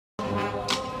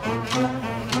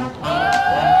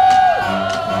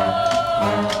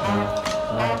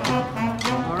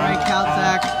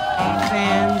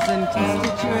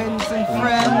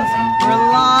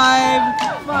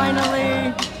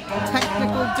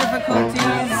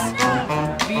difficulties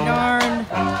be darned.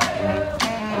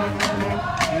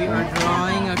 We are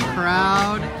drawing a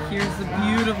crowd. Here's the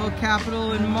beautiful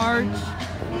Capitol in March.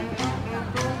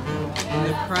 And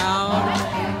the crowd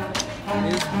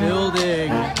is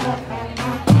building.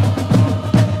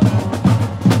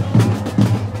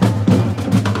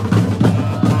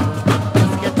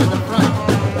 Let's get to the front.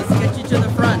 Let's get you to the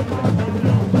front.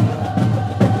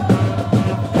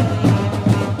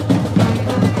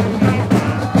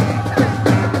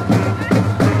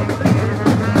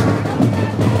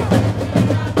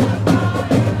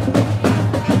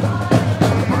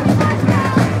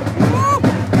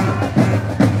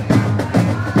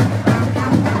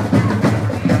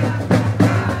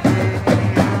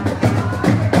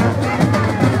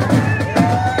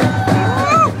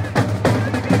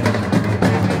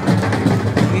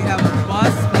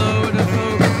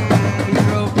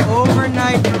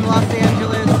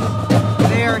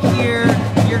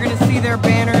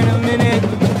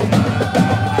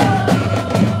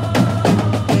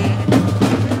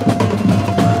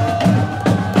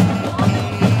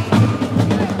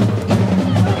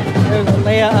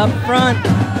 Up front.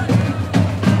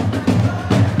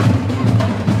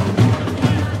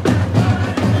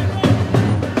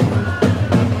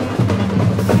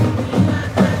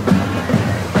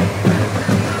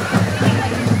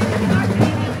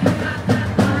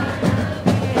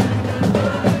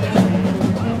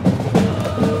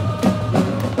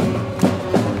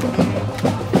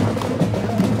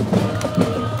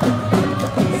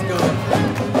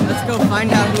 Let's go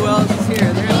find out who else is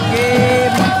here. There's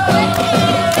Gabe.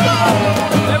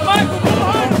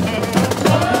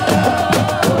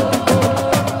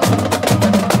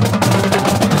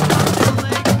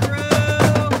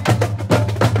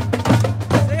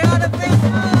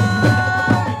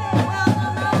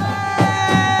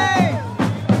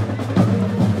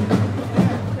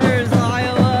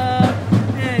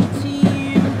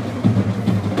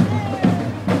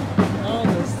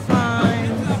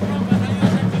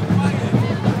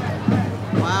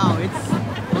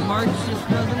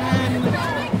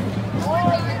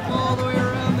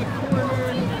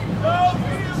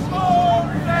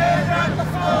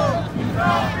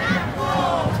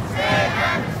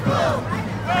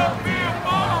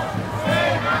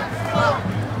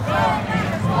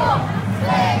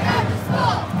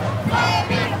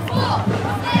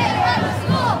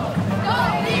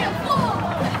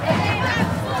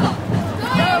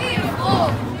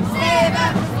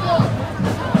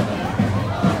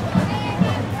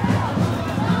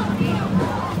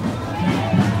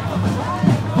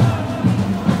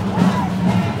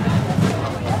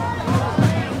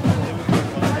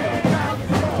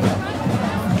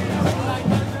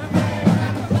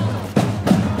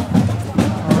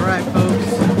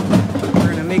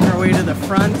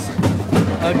 Front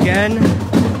again.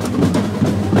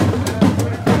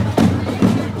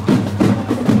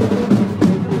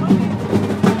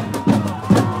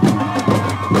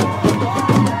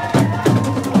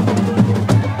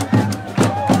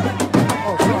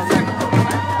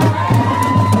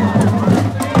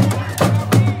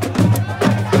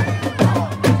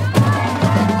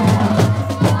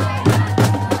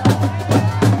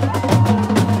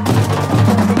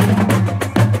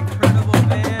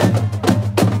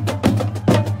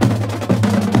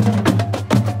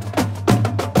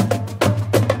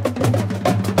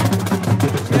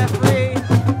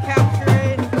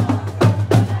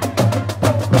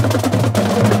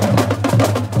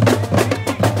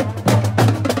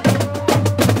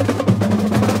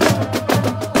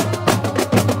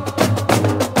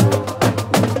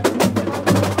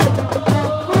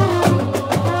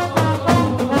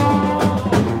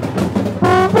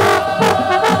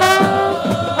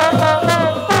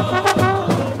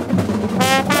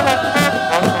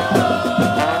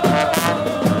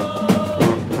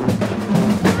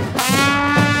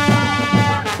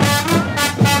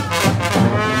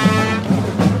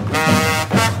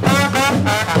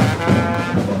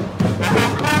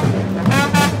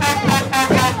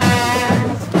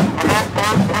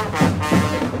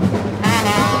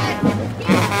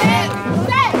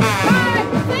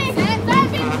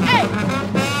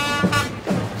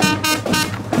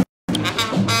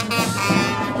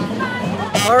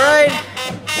 Alright,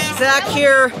 Zach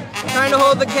here, trying to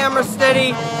hold the camera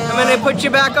steady. I'm going to put you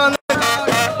back on the couch.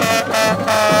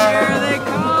 Here they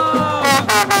come!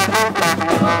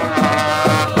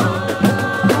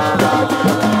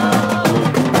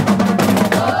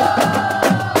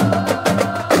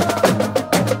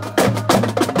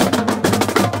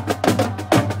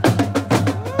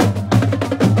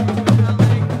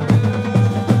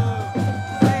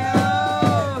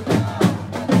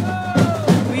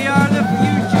 We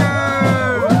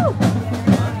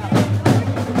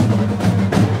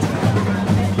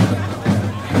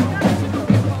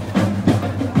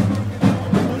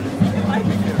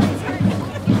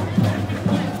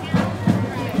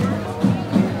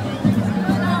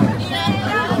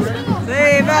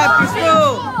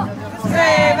school!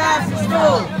 Save after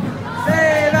school!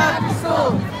 Save after school!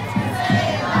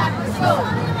 Save after school!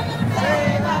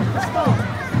 Save after school!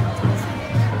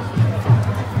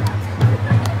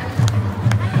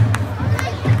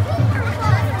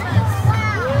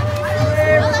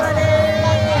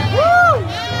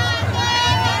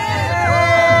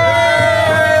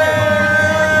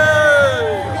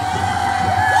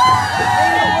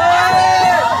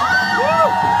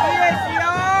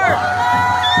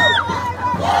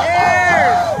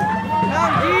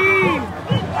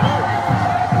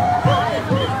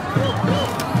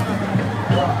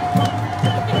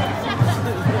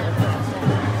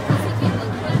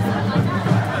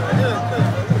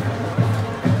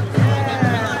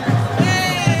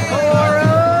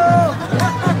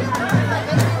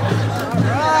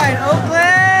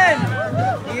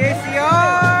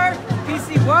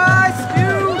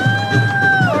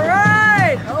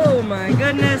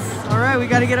 We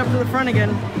got to get up to the front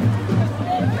again.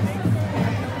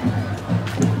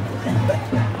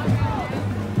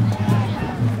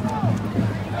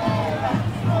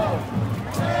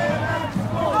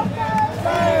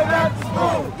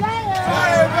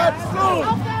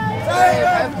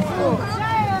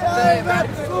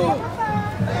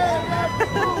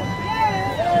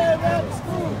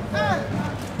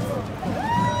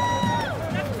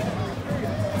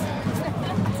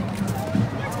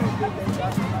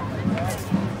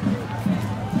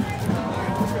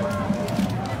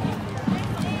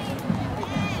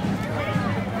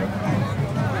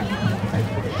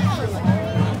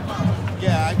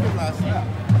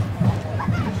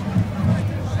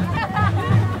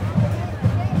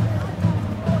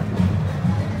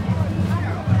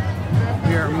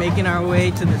 We are making our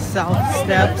way to the south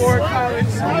steps of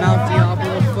Mount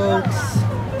Diablo, folks.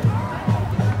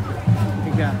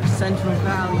 We got our Central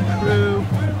Valley crew.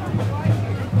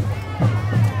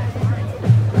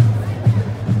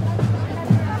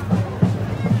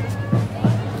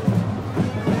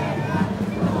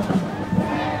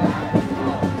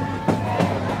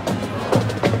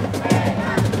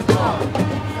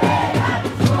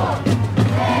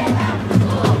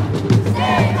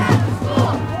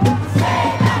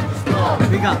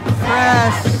 We got the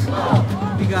press,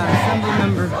 we got Assembly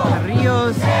Member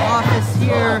Carrillo's office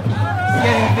here,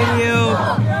 getting video.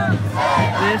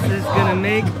 This is gonna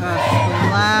make a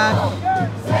splash.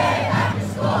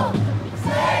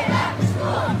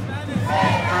 The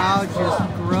crowd just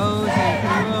grows and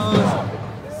grows.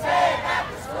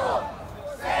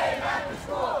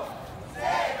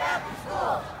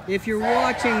 If you're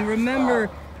watching, remember,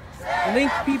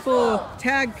 link people,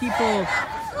 tag people,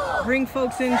 bring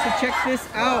folks in to check this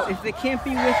out. If they can't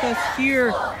be with us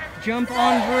here, jump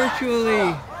on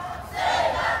virtually.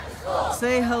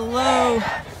 Say hello.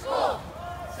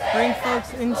 Bring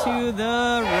folks into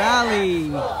the rally.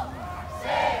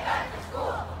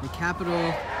 The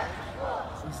Capitol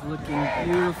is looking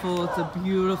beautiful. It's a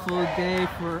beautiful day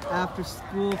for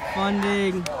after-school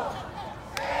funding.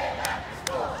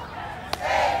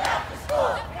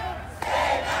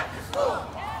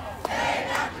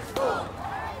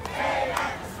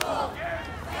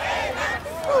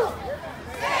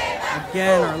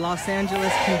 Again, our Los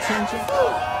Angeles contingent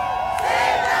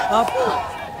up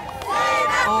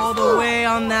all the way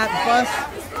on that bus.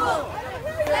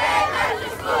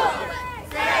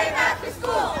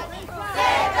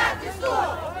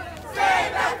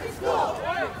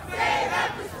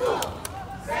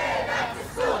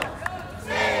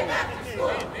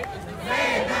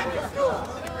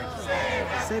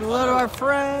 Say hello to our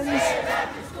friends.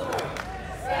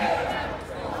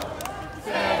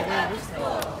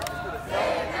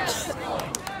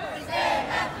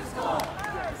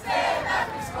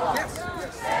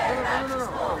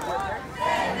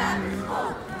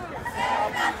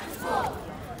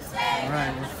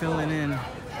 Alright, we're filling in.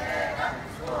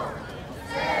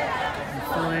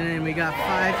 We're filling in. We got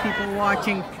 5 people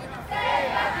watching.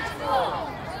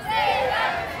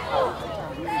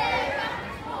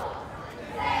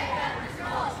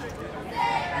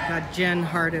 Got Jen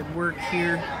hard at work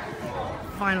here,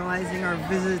 finalizing our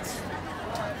visits.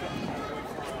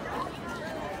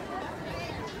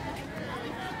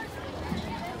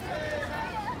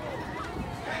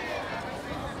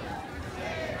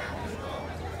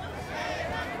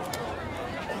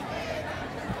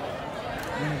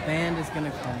 And the band is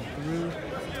gonna come through.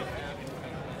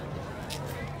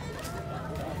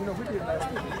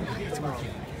 It's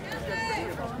working.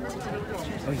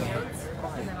 Oh yeah.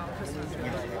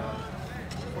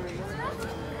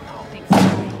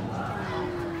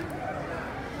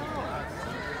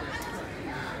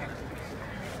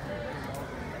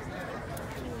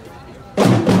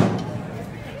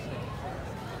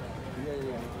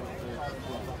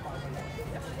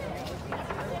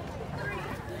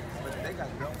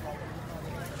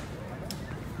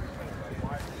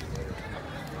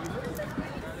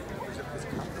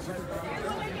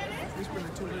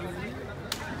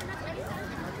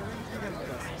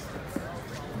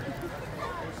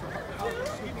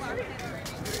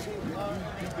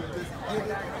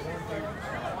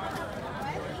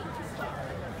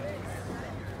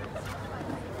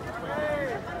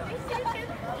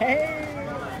 Hey!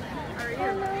 How are you?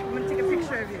 I'm gonna take a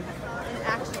picture of you in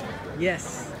action.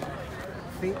 Yes.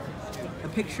 A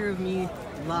picture of me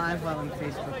live while I'm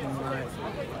Facebooking live.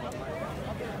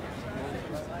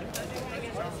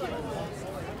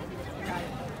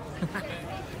 Okay.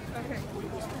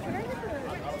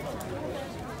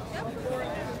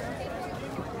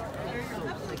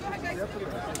 Can I get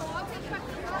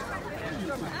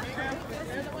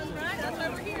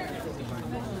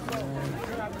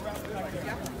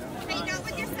Hey, not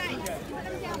with your signs. Put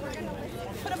them down. We're gonna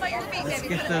put them by your feet, Let's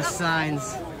baby. get those signs.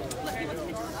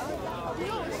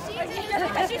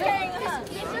 She's carrying us.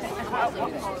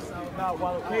 Now,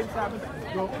 while the waves happen,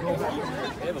 go back.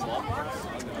 They have a ball.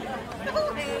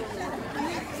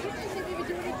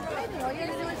 All you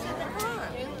gotta do is sit in the car.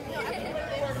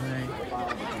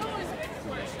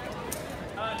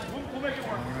 We'll make it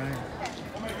work. All right.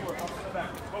 We'll make it work. I'll sit back.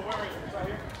 But where are you? Right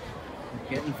here?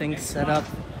 Getting things set up.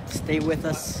 Stay with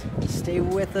us. Stay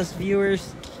with us,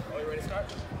 viewers. Are you ready to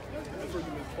start?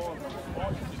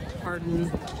 Pardon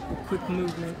the quick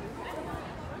movement.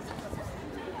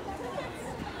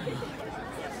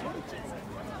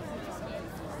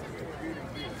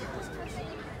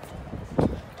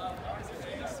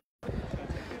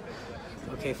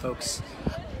 Okay, folks.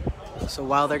 So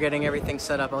while they're getting everything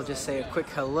set up, I'll just say a quick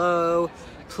hello.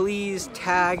 Please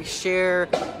tag, share,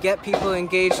 get people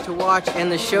engaged to watch,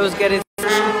 and the show's getting.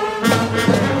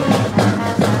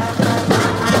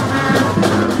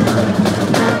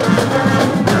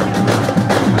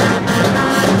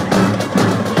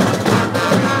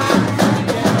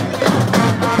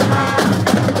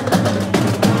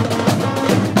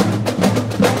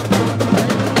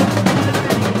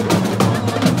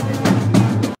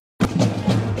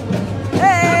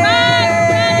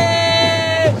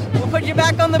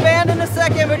 On the band in a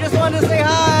second, but just wanted to say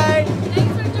hi.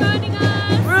 Thanks for joining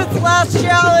us. Ruth's last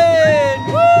challenge.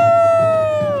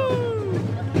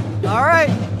 Woo! All right.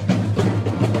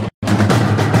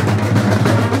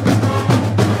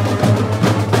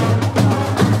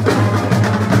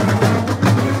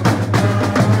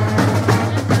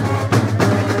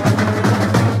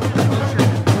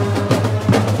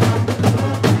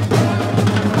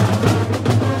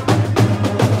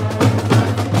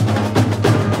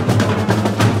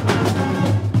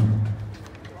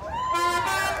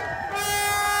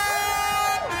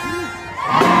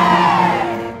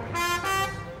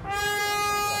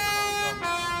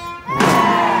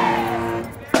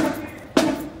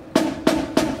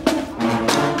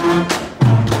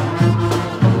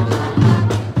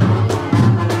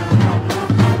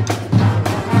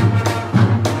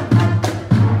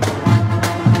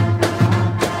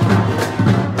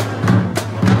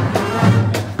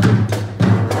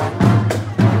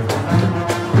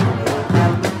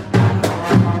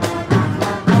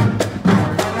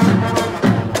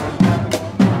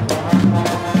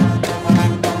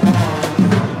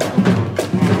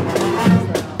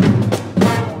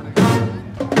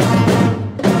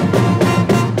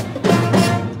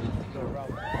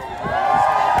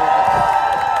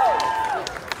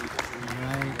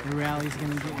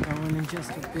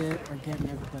 Just a bit, we're getting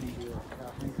everybody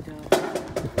hyped up.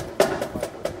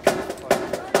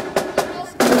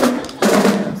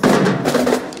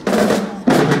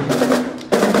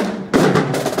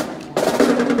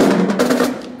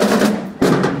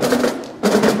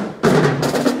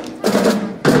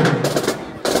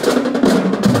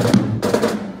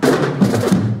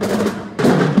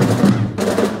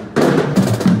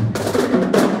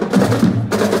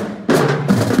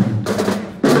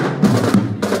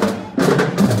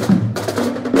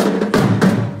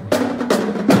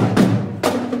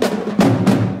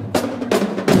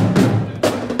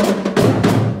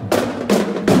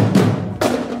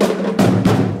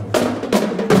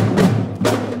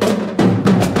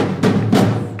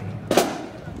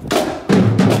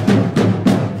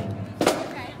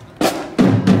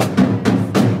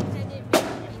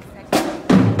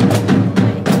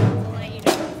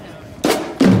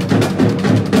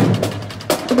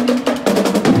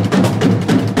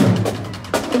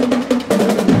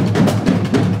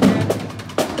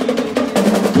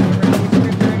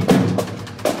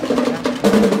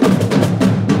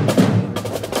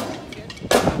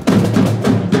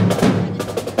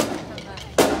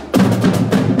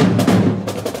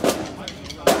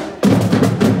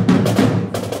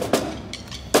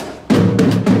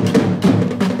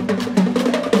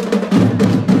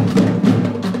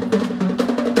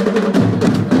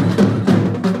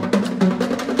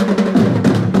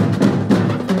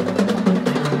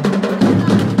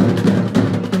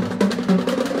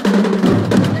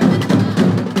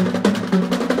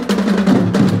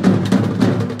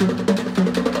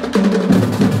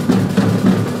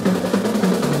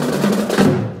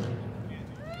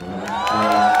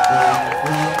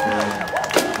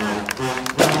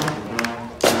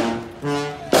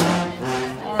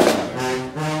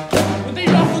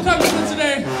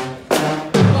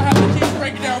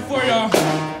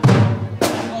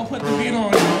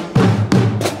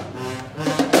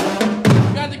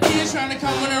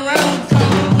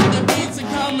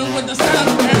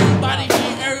 sound. Everybody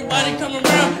eat, everybody come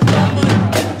around. I'ma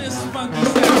get this funky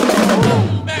sound.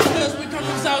 Come back, cause we come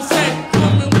from Southside.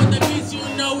 Coming with the beats, you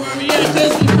know where we at.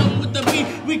 Cause we come with the beat,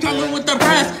 we coming with the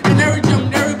brass. And every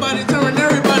jump, everybody turn,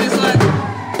 everybody's like,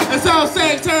 that's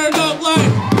Southside turned up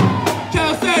like,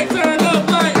 Southside turned up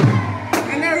like,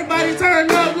 and everybody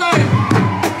turned up like,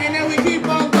 and then we keep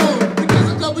on going.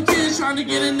 Because a couple kids trying to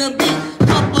get in the beat.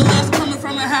 Couple us coming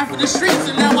from a half of the streets,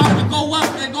 and now I go up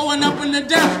and going up and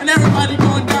down, and everybody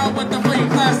going down with the fucking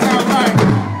class sound like.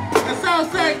 The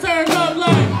Southside turned up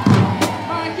like,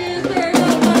 my kids turned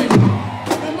up like,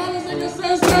 the mothers and the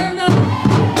sons turned up,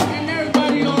 and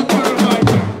everybody all turned like.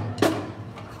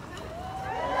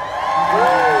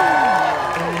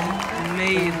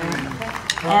 Amazing.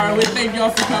 Alright, we thank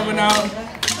y'all for coming out.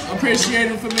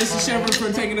 Appreciate it for Mr. Shepard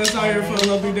for taking us out here for a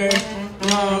lovely day.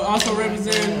 Also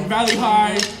representing Valley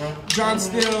High, John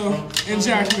Still, and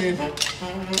Jackman.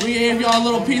 We gave y'all a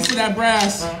little piece of that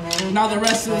brass. Now the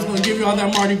rest of us gonna give y'all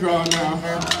that Mardi Gras now.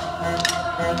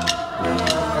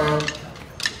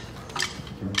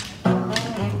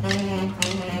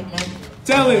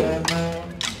 Tell it.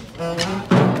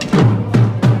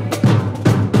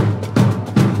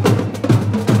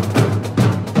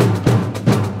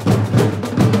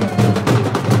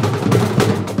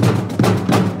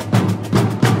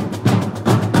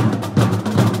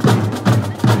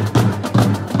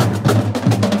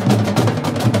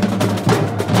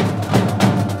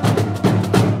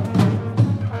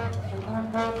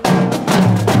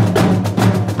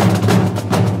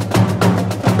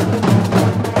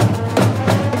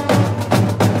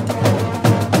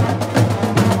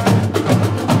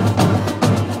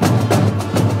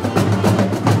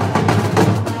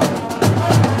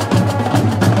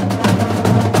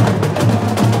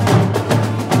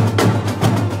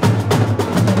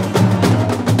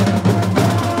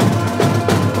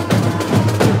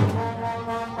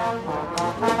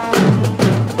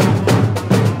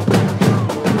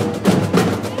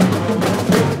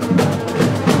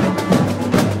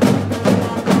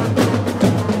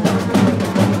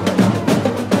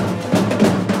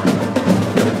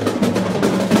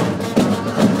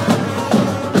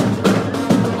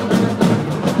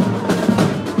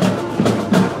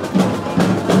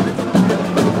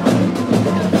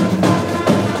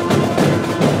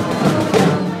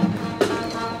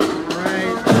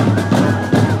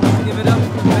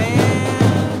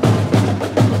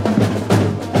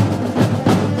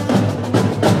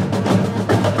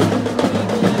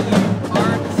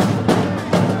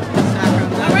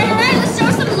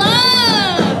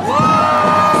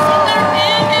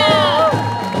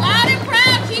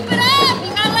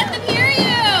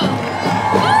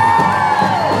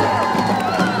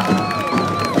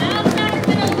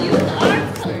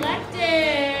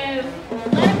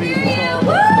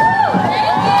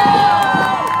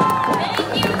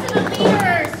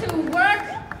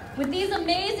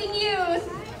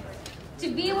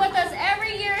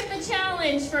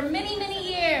 For many, many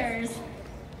years.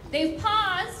 They've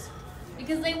paused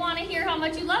because they want to hear how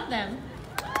much you love them.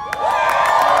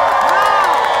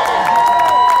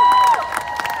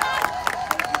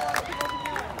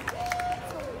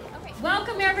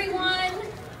 Welcome everyone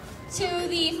to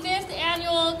the 5th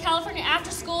annual California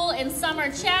Afterschool and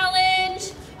Summer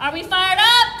Challenge. Are we fired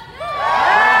up?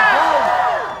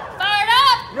 Fired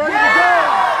up? Ready to go!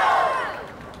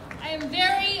 I am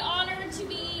very honored to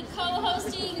be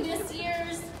co-hosting this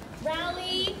year's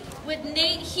rally with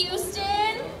Nate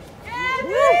Houston.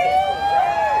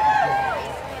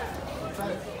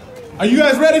 Are you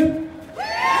guys ready?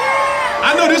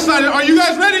 I know this side. Are you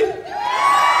guys ready?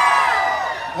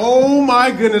 Oh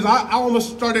my goodness, I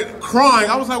almost started crying.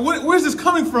 I was like, where's this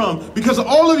coming from? Because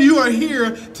all of you are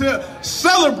here to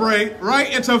celebrate, right?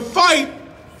 And to fight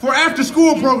for after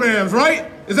school programs,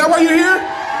 right? Is that why you're here?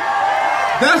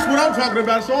 That's what I'm talking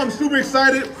about. So I'm super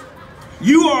excited.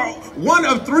 You are one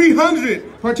of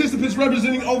 300 participants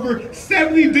representing over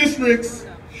 70 districts,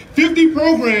 50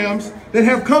 programs that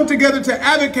have come together to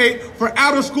advocate for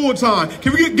out of school time.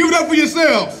 Can we give it up for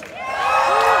yourselves?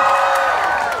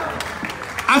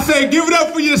 I say give it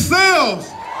up for yourselves.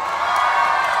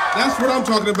 That's what I'm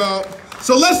talking about.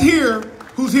 So let's hear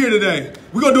who's here today.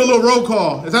 We're gonna do a little roll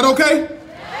call. Is that okay?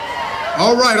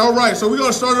 All right. So we're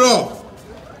gonna start it off.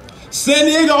 San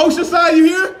Diego, Oceanside, you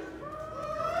here?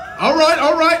 All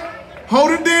right.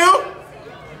 Hold it down.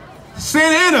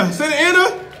 Santa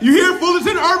Ana, you here?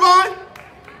 Fullerton, Irvine?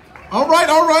 All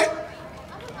right.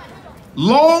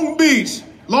 Long Beach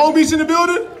in the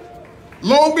building?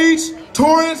 Long Beach,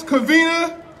 Torrance,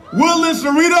 Covina, Woodland,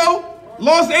 Cerrito,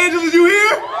 Los Angeles, you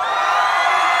here?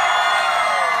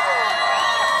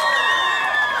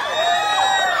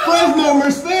 Fresno,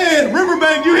 Merced,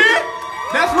 Riverbank, you here?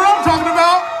 That's what I'm talking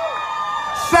about.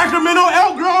 Sacramento,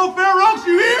 Elk Grove, Fair Oaks,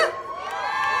 you here?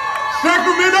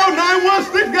 Sacramento,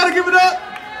 916, gotta give it up.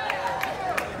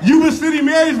 Yuba City,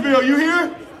 Marysville, you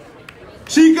here?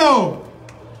 Chico.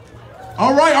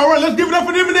 All right, let's give it up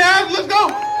for them in the ass. Let's go.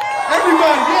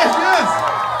 Everybody, yes.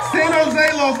 San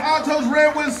Jose, Los Altos,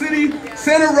 Redwood City,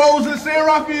 Santa Rosa, San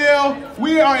Rafael.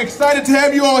 We are excited to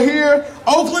have you all here.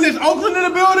 Oakland, is Oakland in the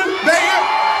building? Bay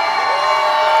Area?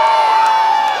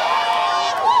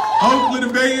 Oakland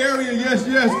and Bay Area, yes.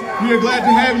 We are glad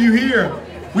to have you here.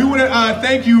 We want to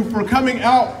thank you for coming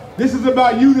out. This is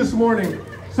about you this morning.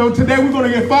 So today we're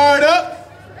going to get fired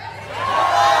up.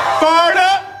 Fired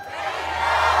up.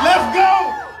 Let's go.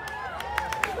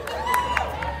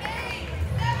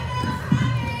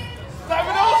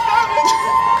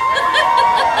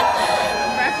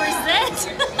 Represent.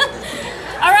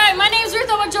 All right, my name is Ruth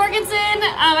Owen Jorgensen.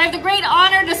 I have the great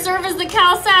honor to serve as the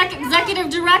CalSAC Executive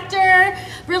Director.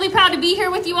 Really proud to be here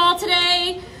with you all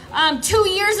today. 2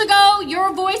 years ago,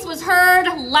 your voice was heard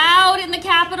loud in the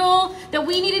Capitol that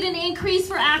we needed an increase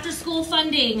for after-school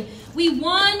funding. We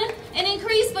won an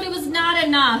increase, but it was not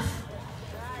enough.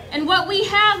 And what we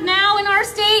have now in our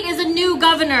state is a new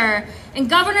governor. And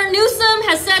Governor Newsom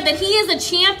has said that he is a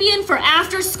champion for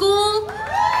after-school.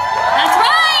 That's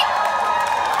right!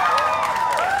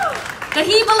 That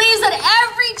he believes that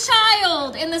every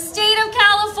child in the state of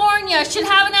California should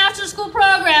have an after-school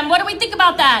program. What do we think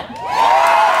about that?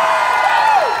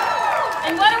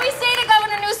 And what do we say to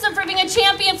Governor Newsom for being a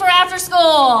champion for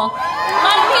after-school?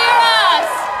 Let him hear us.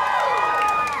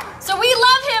 So we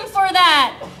love him for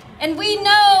that. And we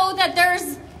know that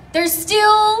there's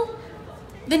still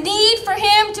the need for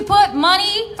him to put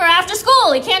money for after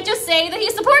school. He can't just say that he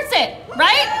supports it,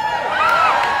 right?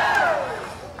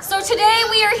 So today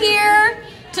we are here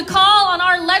to call on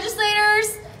our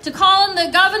legislators, to call on the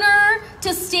governor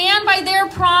to stand by their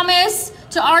promise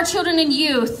to our children and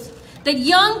youth. That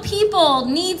young people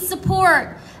need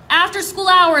support after school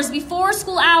hours, before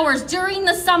school hours, during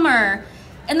the summer,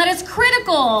 and that it's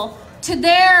critical to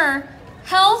their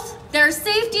health, their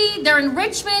safety, their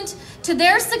enrichment, to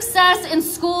their success in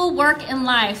school, work, and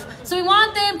life. So we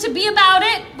want them to be about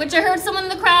it, which I heard someone in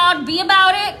the crowd, be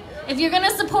about it. If you're gonna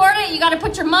support it, you gotta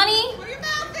put your money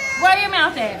where your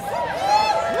mouth is.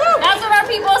 That's what our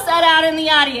people said out in the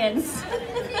audience.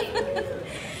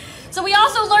 So we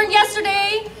also learned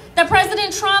yesterday that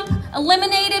President Trump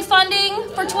eliminated funding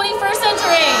for 21st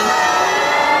century.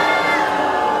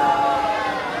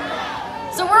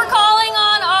 So we're calling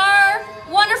on our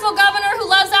wonderful governor who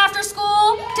loves after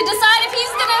school to decide if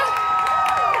he's gonna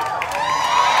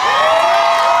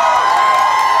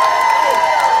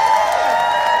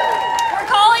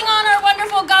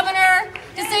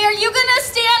are you gonna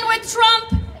stand with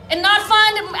Trump and not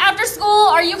fund after school?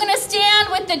 Or are you gonna stand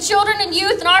with the children and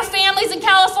youth and our families in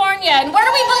California? And where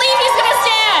do we believe he's gonna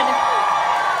stand?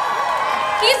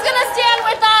 He's gonna stand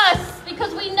with us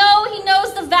because we know he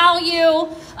knows the value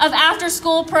of after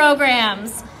school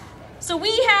programs. So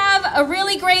we have a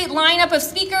really great lineup of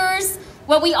speakers.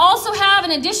 What we also have,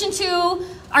 in addition to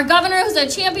our governor, who's a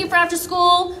champion for after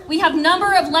school, we have a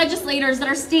number of legislators that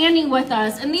are standing with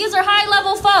us. And these are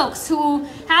high-level folks who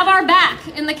have our back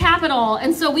in the Capitol.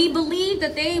 And so we believe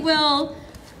that they will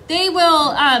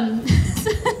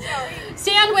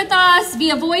stand with us, be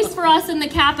a voice for us in the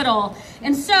Capitol.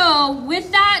 And so with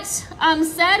that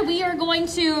said, we are going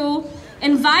to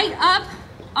invite up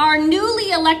our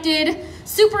newly elected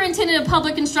Superintendent of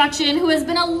Public Instruction, who has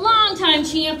been a longtime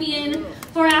champion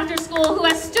for after school, who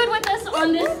has stood with us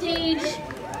on this stage.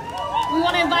 We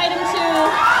want to invite him to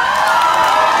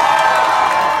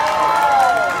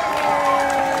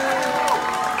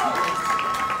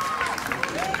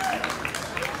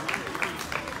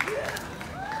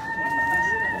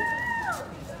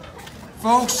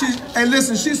folks. Hey,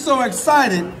 listen, she's so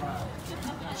excited.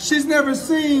 She's never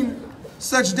seen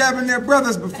such debonair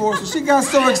brothers before, so she got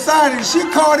so excited, she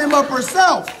called him up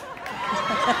herself.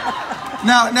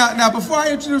 Now, before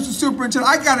I introduce the superintendent,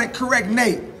 I gotta correct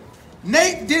Nate.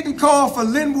 Nate didn't call for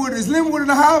Linwood. Is Linwood in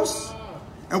the house?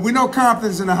 And we know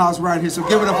Compton's in the house right here, so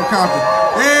give it up for Compton.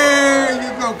 There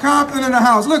you go, Compton in the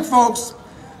house. Look, folks,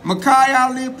 Makai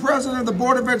Ali, president of the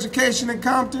Board of Education in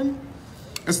Compton.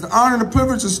 It's an honor and a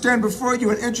privilege to stand before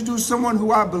you and introduce someone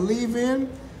who I believe in,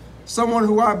 someone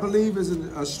who I believe is a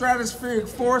stratospheric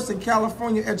force in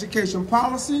California education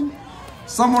policy,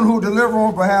 someone who will deliver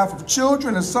on behalf of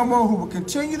children, and someone who will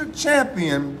continue to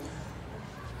champion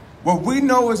what we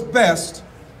know is best,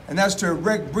 and that's to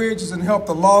erect bridges and help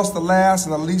the lost, the last,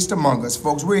 and the least among us.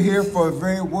 Folks, we're here for a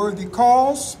very worthy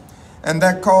cause, And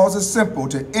that cause is simple: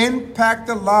 to impact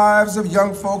the lives of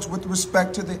young folks with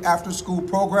respect to the after-school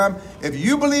program. If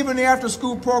you believe in the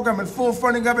after-school program and full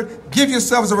funding of it, give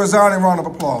yourselves a resounding round of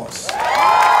applause.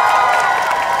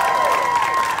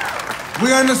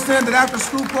 We understand that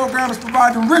after-school programs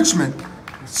provide enrichment,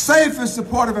 safe and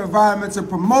supportive environments, and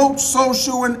promote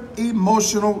social and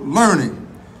emotional learning.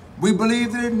 We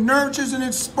believe that it nurtures and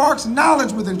it sparks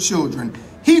knowledge within children.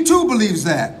 He too believes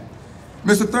that.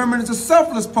 Mr. Thurman is a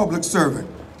selfless public servant,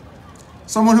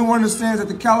 someone who understands that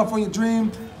the California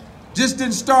dream just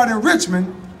didn't start in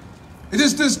Richmond, it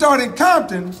just didn't start in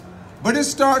Compton, but it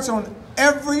starts on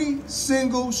every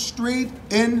single street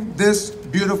in this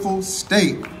beautiful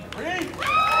state.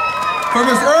 From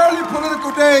his early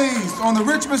political days on the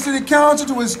Richmond City Council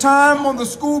to his time on the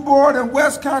school board in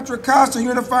West Contra Costa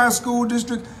Unified School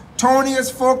District, Tony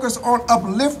is focused on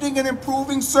uplifting and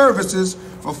improving services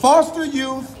for foster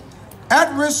youth,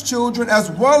 at-risk children,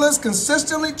 as well as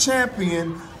consistently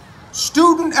champion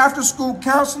student after-school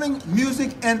counseling,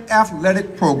 music, and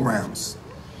athletic programs.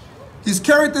 He's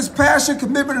carried this passion,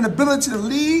 commitment, and ability to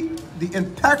lead the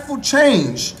impactful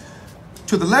change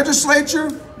to the legislature,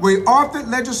 where he authored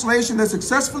legislation that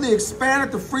successfully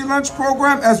expanded the free lunch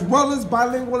program as well as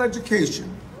bilingual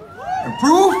education,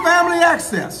 improved family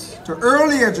access to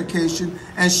early education,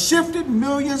 and shifted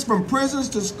millions from prisons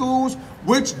to schools,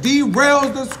 which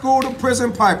derails the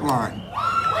school-to-prison pipeline.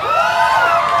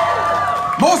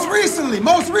 Most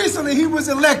recently, he was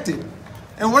elected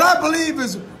in what I believe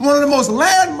is one of the most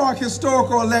landmark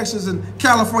historical elections in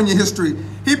California history.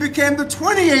 He became the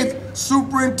 28th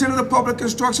superintendent of public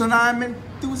instruction, and I'm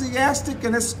enthusiastic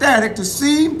and ecstatic to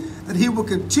see that he will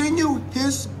continue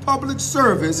his public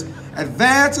service,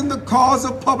 advancing the cause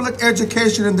of public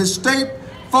education in this state.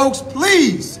 Folks,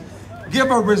 please give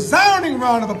a resounding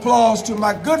round of applause to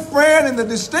my good friend and the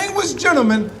distinguished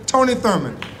gentleman, Tony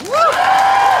Thurman.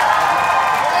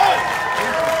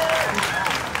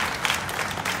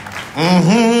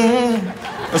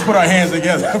 Let's put our hands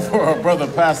together for our brother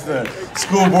pastor,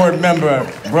 school board member,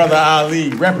 Brother Ali,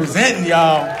 representing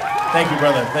y'all. Thank you,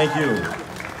 brother. Thank you.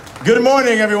 Good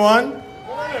morning, everyone.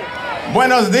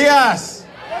 Buenos dias.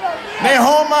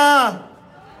 Nehoma.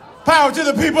 Power to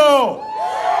the people.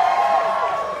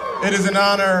 It is an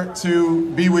honor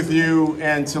to be with you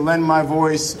and to lend my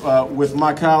voice with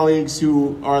my colleagues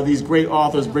who are these great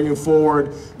authors bringing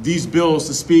forward these bills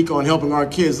to speak on helping our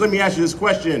kids. Let me ask you this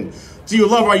question. Do you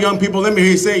love our young people? Let me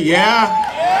hear you say, yeah.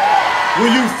 Yeah.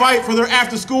 Will you fight for their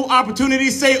after-school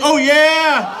opportunities? Say, oh,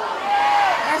 yeah. Oh,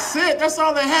 yeah. That's it. That's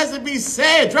all that has to be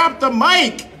said. Drop the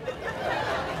mic.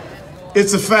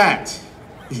 It's a fact.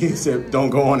 He said,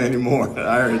 don't go on anymore.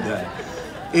 I heard that.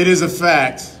 It is a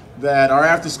fact that our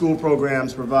after-school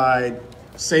programs provide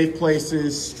safe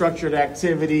places, structured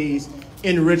activities,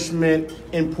 enrichment,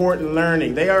 important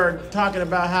learning. They are talking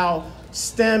about how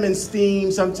STEM and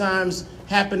STEAM sometimes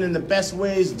happen in the best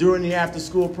ways during the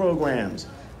after-school programs.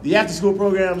 The after-school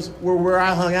programs were where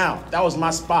I hung out. That was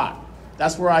my spot.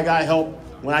 That's where I got help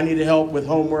when I needed help with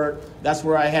homework. That's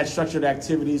where I had structured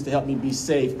activities to help me be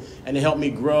safe and to help me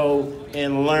grow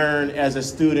and learn as a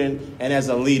student and as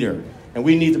a leader. And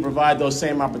we need to provide those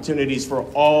same opportunities for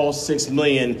all 6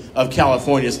 million of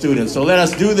California students. So let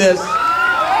us do this.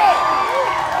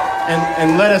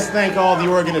 And let us thank all the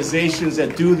organizations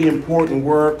that do the important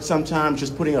work, sometimes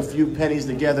just putting a few pennies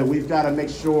together. We've got to make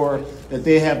sure that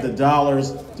they have the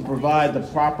dollars to provide the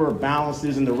proper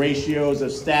balances and the ratios of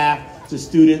staff to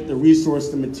student, the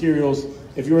resource, the materials.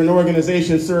 If you're an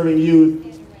organization serving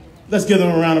youth, let's give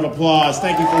them a round of applause.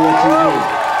 Thank you for what you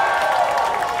do.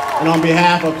 And on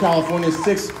behalf of California's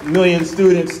 6 million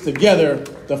students, together,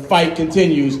 the fight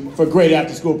continues for great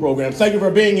after-school programs. Thank you for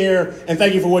being here, and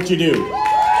thank you for what you do.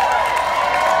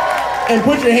 And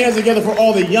put your hands together for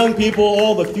all the young people,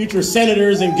 all the future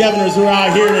senators and governors who are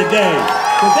out here today,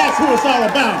 because that's who it's all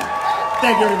about.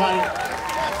 Thank you, everybody.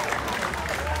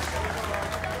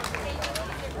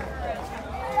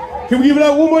 Can we give it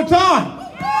up one more time?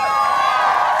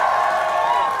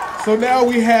 So now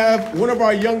we have one of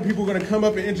our young people going to come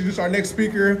up and introduce our next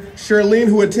speaker, Charlene,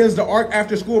 who attends the ARC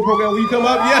After School program. Will you come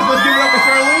up? Yes, let's give it up for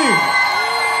Charlene.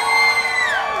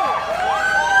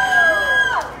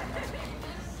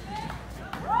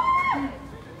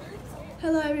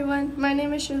 My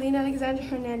name is Charlene Alexandra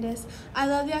Hernandez. I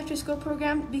love the after school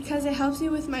program because it helps me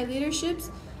with my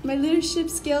leadership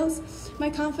skills, my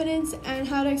confidence, and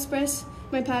how to express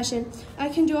my passion. I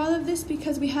can do all of this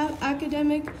because we have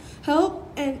academic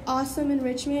help and awesome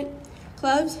enrichment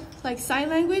clubs like sign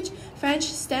language, French,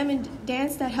 STEM, and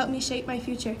dance that help me shape my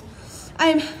future. I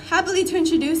am happy to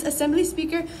introduce Assembly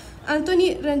Speaker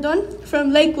Anthony Rendon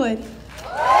from Lakewood.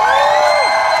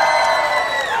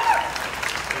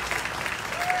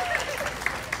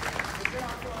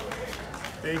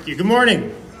 Thank you. Good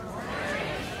morning.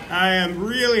 I am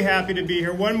really happy to be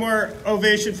here. One more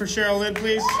ovation for Cheryl Lynn,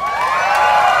 please.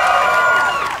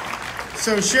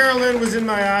 So Cheryl Lynn was in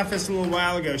my office a little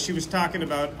while ago. She was talking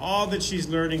about all that she's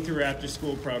learning through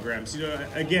after-school programs. You know,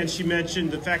 again, she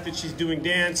mentioned the fact that she's doing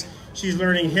dance. She's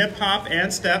learning hip-hop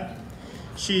and step.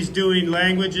 She's doing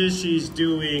languages. She's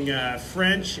doing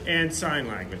French and sign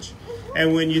language.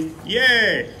 And when you,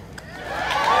 yay!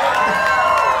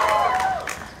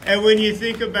 And when you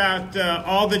think about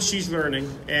all that she's learning,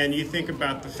 and you think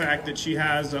about the fact that she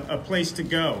has a place to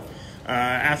go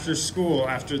after school,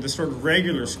 after the sort of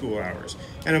regular school hours,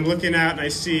 and I'm looking out and I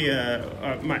see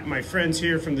my friends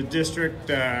here from the district,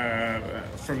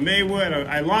 from Maywood.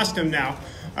 I lost him now.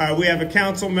 We have a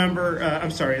council member,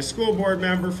 a school board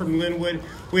member from Linwood.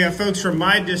 We have folks from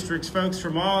my districts, folks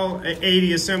from all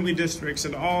 80 assembly districts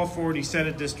and all 40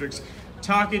 Senate districts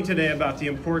talking today about the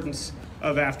importance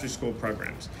of after-school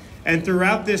programs. And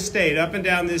throughout this state, up and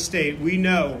down this state, we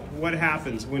know what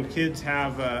happens when kids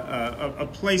have a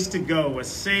place to go, a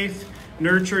safe,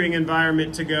 nurturing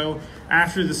environment to go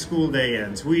after the school day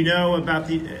ends. We know about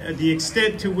the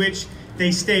extent to which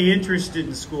they stay interested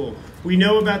in school. We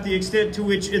know about the extent to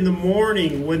which in the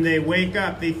morning when they wake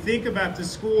up, they think about the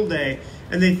school day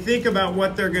and they think about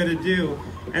what they're going to do.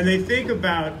 And they think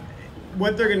about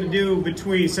what they're going to do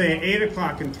between, say, 8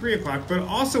 o'clock and 3 o'clock, but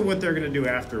also what they're going to do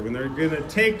after, when they're going to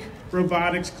take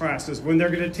robotics classes, when they're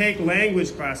going to take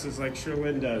language classes like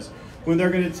Sherlyn does, when they're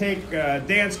going to take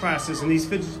dance classes and these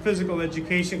physical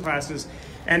education classes,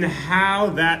 and how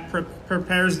that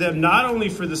prepares them not only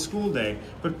for the school day,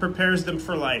 but prepares them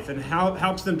for life, and how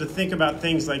helps them to think about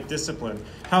things like discipline,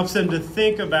 helps them to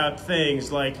think about things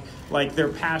like their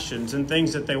passions and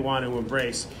things that they want to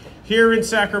embrace. Here in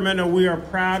Sacramento, we are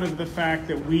proud of the fact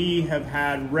that we have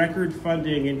had record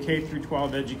funding in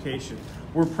K-12 education.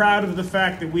 We're proud of the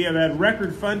fact that we have had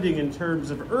record funding in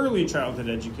terms of early childhood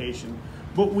education,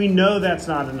 but we know that's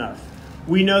not enough.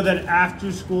 We know that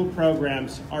after-school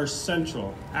programs are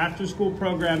central. After-school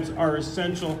programs are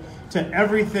essential to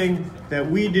everything that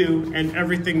we do and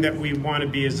everything that we want to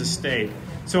be as a state.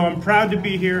 So I'm proud to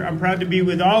be here. I'm proud to be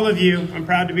with all of you. I'm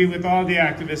proud to be with all the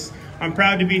activists. I'm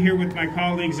proud to be here with my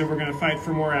colleagues, and we're going to fight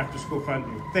for more after-school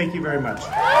funding. Thank you very much.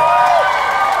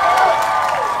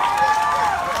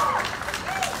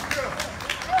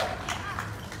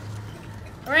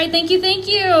 All right, thank you.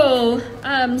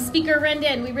 Speaker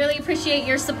Rendon, we really appreciate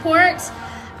your support.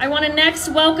 I want to next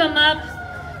welcome up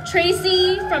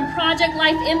Tracy from Project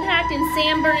Life Impact in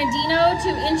San Bernardino to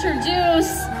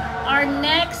introduce our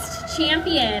next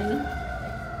champion.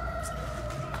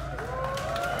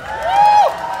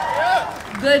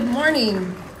 Good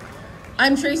morning.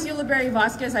 I'm Tracy Liberia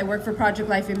Vasquez. I work for Project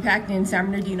Life Impact in San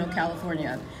Bernardino,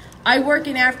 California. I work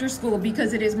in after school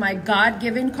because it is my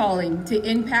God-given calling to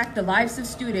impact the lives of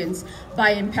students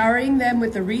by empowering them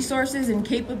with the resources and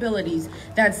capabilities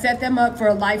that set them up for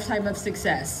a lifetime of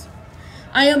success.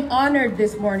 I am honored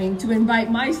this morning to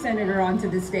invite my senator onto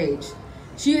the stage.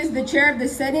 She is the chair of the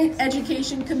Senate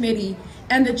Education Committee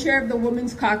and the chair of the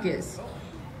Women's Caucus.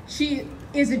 She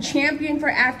is a champion for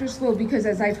after school because,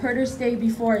 as I've heard her say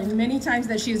before, and many times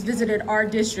that she has visited our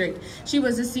district, she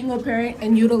was a single parent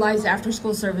and utilized after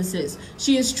school services.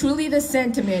 She is truly the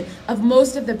sentiment of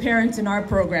most of the parents in our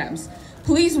programs.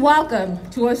 Please welcome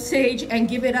to a stage and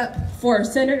give it up for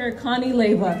Senator Connie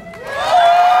Leyva.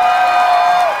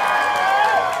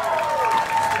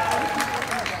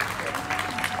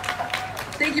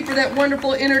 Thank you for that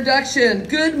wonderful introduction.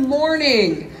 Good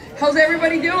morning. How's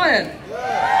everybody doing?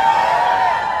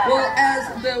 Well,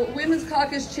 as the Women's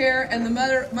Caucus Chair and the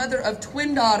mother of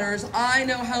twin daughters, I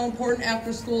know how important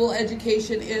after-school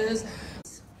education is.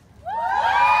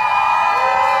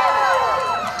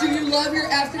 Do you love your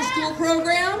after-school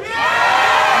program?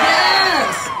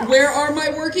 Yes! Where are my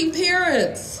working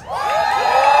parents?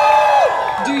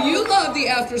 Do you love the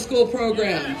after-school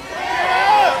program?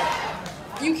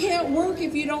 You can't work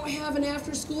if you don't have an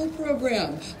after-school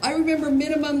program. I remember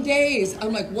minimum days.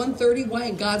 I'm like, 1:30? Why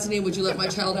in God's name would you let my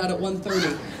child out at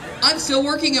 1:30? I'm still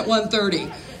working at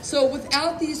 1:30. So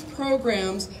without these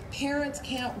programs, parents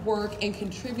can't work and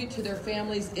contribute to their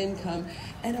family's income.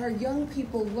 And our young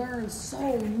people learn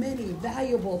so many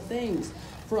valuable things,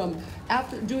 from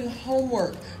after doing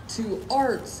homework to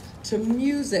arts to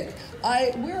music.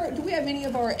 Do we have any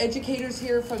of our educators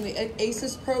here from the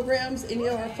ACES programs? Any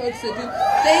of our folks that do?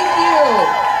 Thank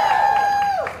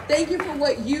you. Thank you for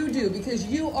what you do, because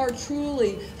you are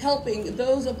truly helping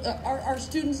those of our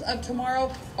students of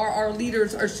tomorrow are our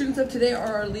leaders. Our students of today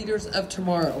are our leaders of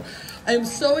tomorrow. I am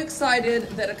so excited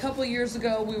that a couple years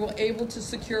ago we were able to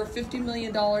secure $50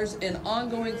 million in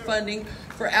ongoing funding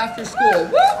for after school.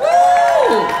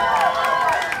 Woo-hoo!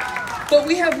 But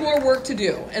we have more work to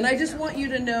do, and I just want you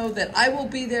to know that I will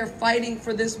be there fighting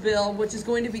for this bill, which is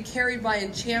going to be carried by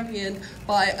and championed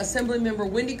by Assemblymember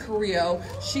Wendy Carrillo.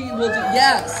 She will do,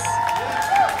 yes.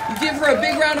 You give her a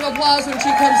big round of applause when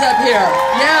she comes up here.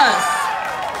 Yes.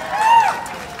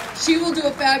 She will do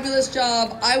a fabulous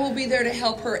job. I will be there to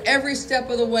help her every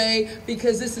step of the way,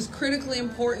 because this is critically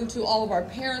important to all of our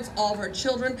parents, all of our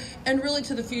children, and really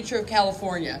to the future of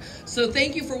California. So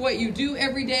thank you for what you do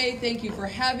every day. Thank you for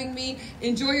having me.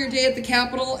 Enjoy your day at the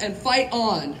Capitol and fight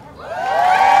on.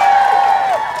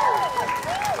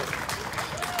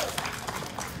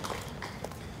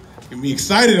 Get me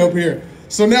excited up here.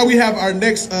 So now we have our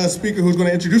next speaker, who's going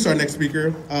to introduce our next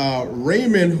speaker,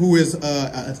 Raymond, who is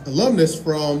an alumnus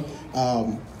from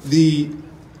the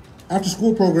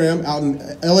after-school program out in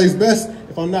LA's Best,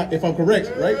 if I'm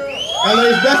correct, right?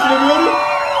 LA's Best in the building.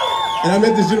 And I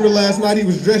met this gentleman last night. He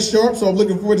was dressed sharp, so I'm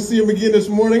looking forward to seeing him again this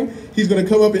morning. He's going to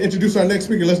come up and introduce our next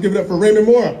speaker. Let's give it up for Raymond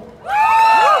Mora.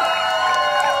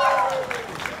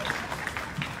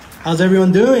 How's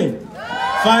everyone doing?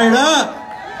 Fired up!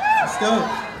 Let's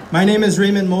go. My name is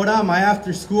Raymond Mora. My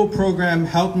after-school program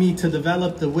helped me to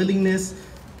develop the willingness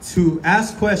to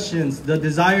ask questions, the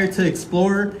desire to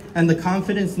explore, and the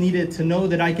confidence needed to know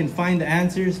that I can find the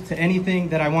answers to anything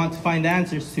that I want to find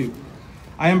answers to.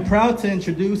 I am proud to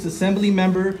introduce Assembly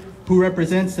Member who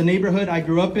represents the neighborhood I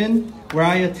grew up in, where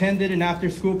I attended an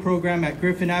after-school program at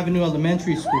Griffin Avenue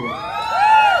Elementary School.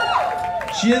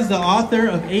 She is the author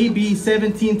of AB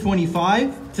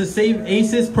 1725 to save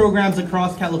ACES programs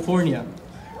across California.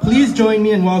 Please join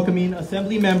me in welcoming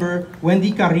Assembly Member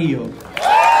Wendy Carrillo.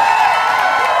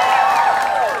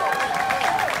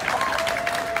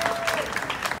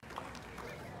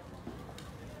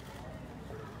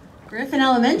 Griffin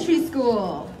Elementary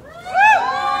School.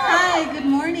 Hi, good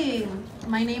morning.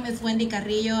 My name is Wendy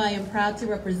Carrillo. I am proud to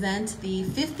represent the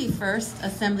 51st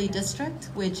Assembly District,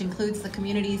 which includes the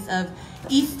communities of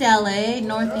East LA,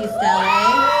 Northeast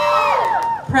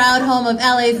LA, proud home of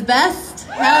LA's Best.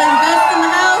 LA's Best in the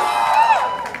house.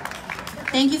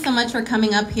 Thank you so much for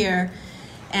coming up here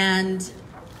and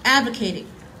advocating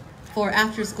for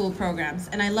after-school programs.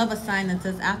 And I love a sign that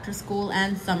says after school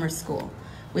and summer school,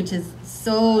 which is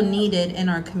so needed in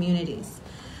our communities.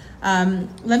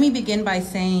 Let me begin by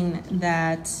saying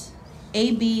that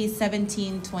AB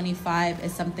 1725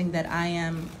 is something that I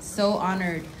am so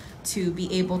honored to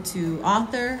be able to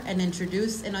author and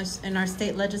introduce in our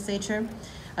state legislature.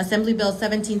 Assembly Bill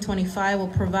 1725 will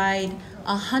provide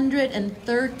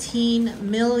 $113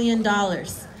 million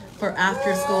for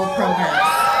after-school programs.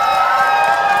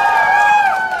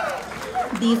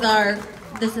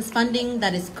 This is funding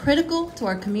that is critical to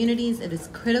our communities. It is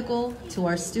critical to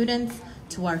our students,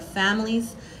 to our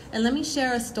families. And let me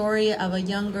share a story of a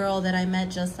young girl that I met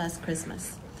just last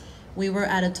Christmas. We were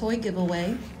at a toy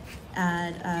giveaway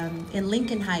in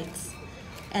Lincoln Heights.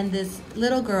 And this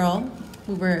little girl,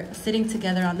 we were sitting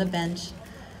together on the bench.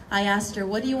 I asked her,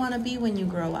 what do you want to be when you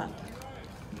grow up?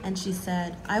 And she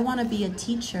said, I want to be a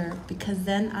teacher because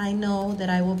then I know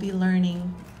that I will be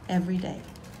learning every day.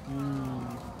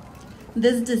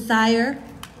 This desire,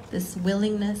 this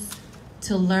willingness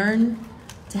to learn,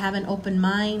 to have an open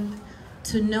mind,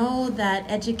 to know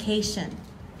that education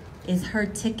is her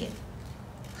ticket,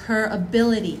 her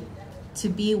ability to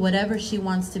be whatever she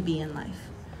wants to be in life.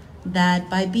 That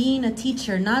by being a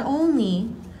teacher, not only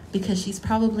because she's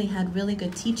probably had really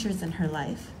good teachers in her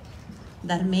life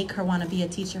that make her want to be a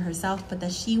teacher herself, but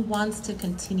that she wants to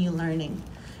continue learning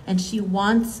and she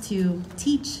wants to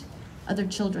teach other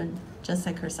children just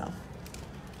like herself.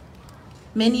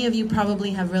 Many of you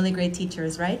probably have really great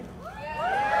teachers, right?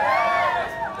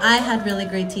 I had really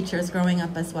great teachers growing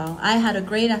up as well. I had a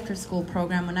great after-school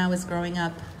program when I was growing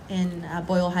up in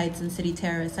Boyle Heights and City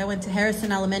Terrace. I went to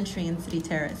Harrison Elementary in City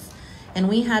Terrace, and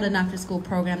we had an after-school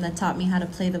program that taught me how to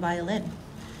play the violin.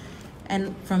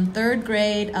 And from 3rd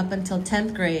grade up until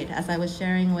 10th grade, as I was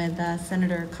sharing with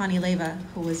Senator Connie Leyva,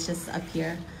 who was just up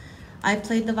here, I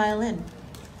played the violin.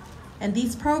 And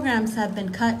these programs have been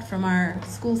cut from our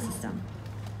school system,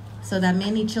 so that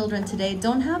many children today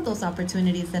don't have those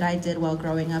opportunities that I did while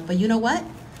growing up. But you know what?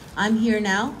 I'm here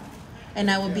now, and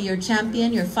I will be your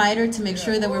champion, your fighter, to make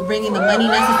sure that we're bringing the money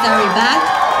necessary back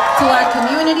to our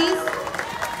communities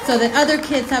so that other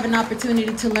kids have an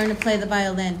opportunity to learn to play the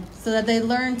violin, so that they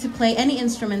learn to play any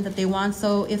instrument that they want.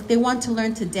 So if they want to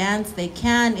learn to dance, they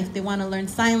can. If they want to learn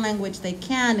sign language, they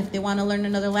can. If they want to learn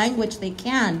another language, they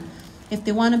can. If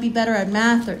they want to be better at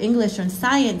math or English or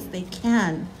science, they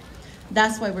can.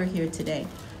 That's why we're here today.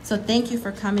 So thank you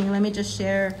for coming. Let me just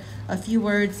share a few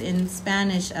words in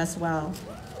Spanish as well,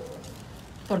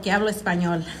 porque hablo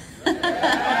español.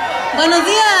 Buenos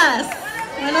días.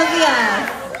 Buenos días.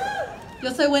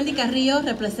 Yo soy Wendy Carrillo,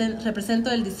 represento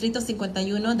el Distrito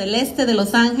 51 del este de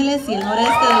Los Ángeles y el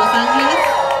noreste de Los Ángeles.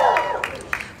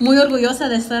 Muy orgullosa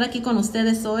de estar aquí con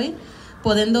ustedes hoy,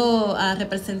 pudiendo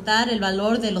representar el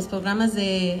valor de los programas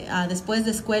de después de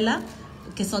escuela,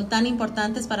 que son tan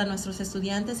importantes para nuestros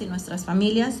estudiantes y nuestras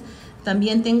familias.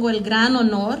 También tengo el gran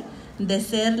honor de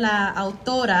ser la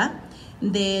autora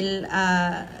de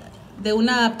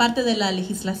una parte de la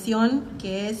legislación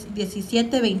que es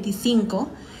 1725,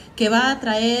 que va a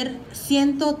traer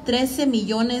 $113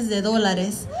 millones a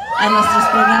nuestros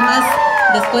programas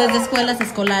después de escuelas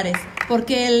escolares,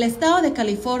 porque el estado de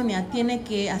California tiene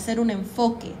que hacer un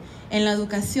enfoque en la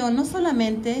educación, no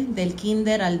solamente del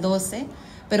kinder al 12,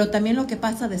 pero también lo que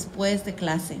pasa después de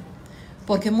clase,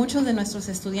 porque muchos de nuestros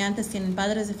estudiantes tienen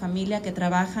padres de familia que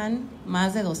trabajan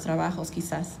más de 2 trabajos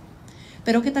quizás,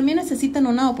 pero que también necesitan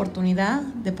una oportunidad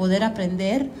de poder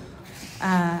aprender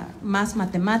más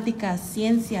matemáticas,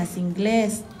 ciencias,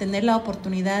 inglés, tener la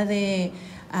oportunidad de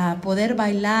poder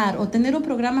bailar o tener un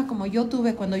programa como yo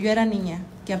tuve cuando yo era niña,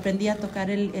 que aprendí a tocar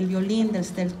el violín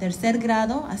desde el 3er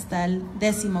grado hasta el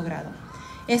 10º grado.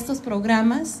 Estos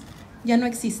programas ya no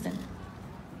existen,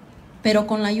 pero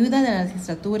con la ayuda de la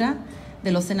legislatura,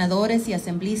 de los senadores y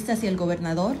asambleístas y el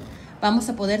gobernador, vamos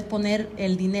a poder poner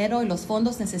el dinero y los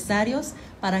fondos necesarios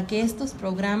para que estos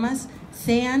programas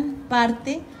sean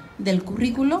parte del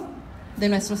currículo de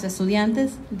nuestros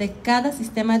estudiantes de cada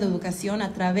sistema de educación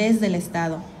a través del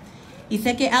estado. Y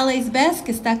sé que Alice Best,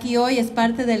 que está aquí hoy, es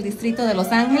parte del Distrito de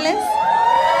Los Ángeles.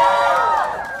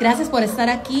 Gracias por estar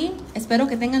aquí. Espero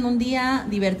que tengan un día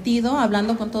divertido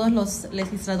hablando con todos los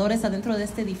legisladores adentro de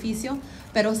este edificio,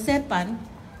 pero sepan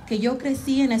que yo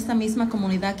crecí en esta misma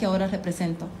comunidad que ahora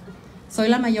represento. Soy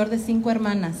la mayor de 5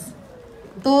 hermanas.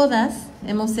 Todas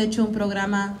hemos hecho un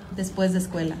programa después de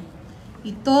escuela.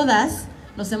 Y todas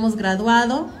nos hemos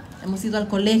graduado, hemos ido al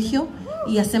colegio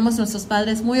y hacemos a nuestros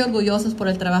padres muy orgullosos por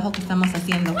el trabajo que estamos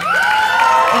haciendo.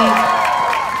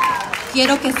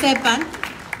 Quiero que sepan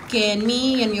que en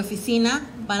mí y en mi oficina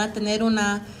van a tener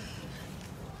una,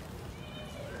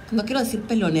 no quiero decir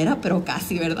pelonera, pero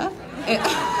casi, ¿verdad?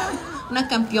 Una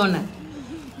campeona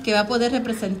que va a poder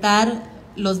representar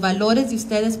los valores de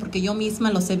ustedes, porque yo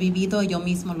misma los he vivido y yo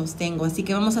mismo los tengo. Así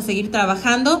que vamos a seguir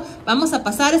trabajando, vamos a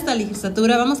pasar esta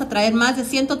legislatura, vamos a traer más de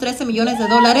 $113 millones a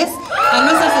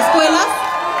nuestras escuelas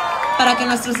para que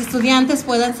nuestros estudiantes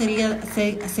puedan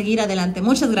seguir adelante.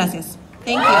 Muchas gracias.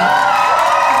 Thank you.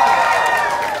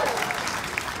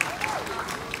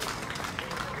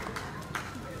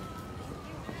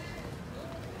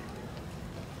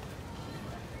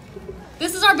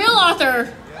 This is our bill author.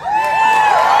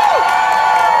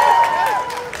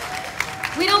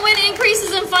 We don't win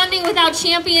increases in funding without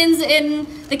champions in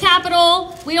the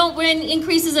Capitol. We don't win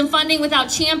increases in funding without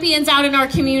champions out in our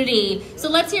community. So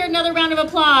let's hear another round of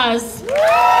applause.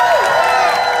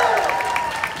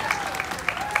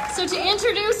 So to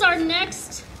introduce our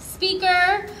next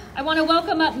speaker, I want to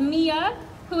welcome up Mia,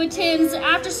 who attends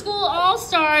Afterschool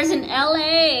All-Stars in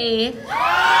LA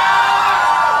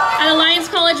at Alliance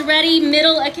College Ready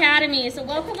Middle Academy. So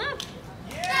welcome up.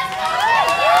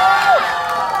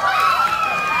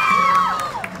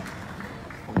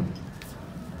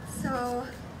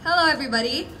 Hello,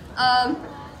 everybody.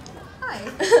 Hi.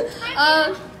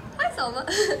 Hi, Selma.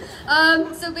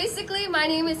 So basically, my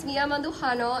name is Mia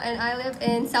Mandujano, and I live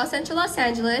in South Central Los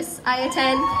Angeles. I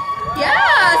attend,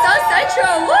 South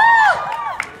Central,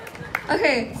 woo!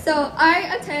 Okay, so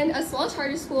I attend a small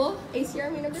charter school,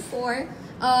 ACRM number 4,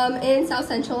 in South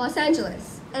Central Los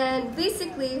Angeles. And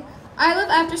basically, I love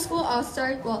After School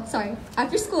All-Stars,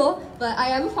 After School, but I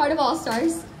am a part of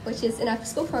All-Stars, which is an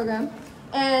after-school program.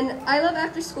 And I love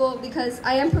After School because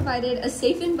I am provided a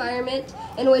safe environment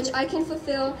in which I can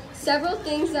fulfill several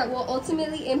things that will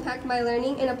ultimately impact my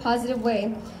learning in a positive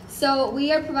way. So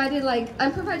we are provided,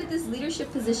 I'm provided this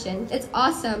leadership position. It's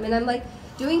awesome, and I'm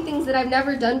doing things that I've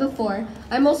never done before.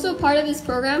 I'm also part of this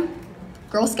program,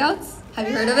 Girl Scouts. Have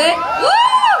you heard of it?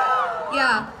 Woo!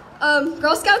 Yeah.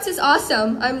 Girl Scouts is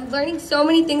awesome. I'm learning so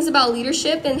many things about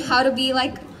leadership and how to be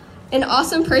an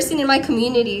awesome person in my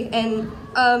community, and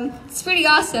it's pretty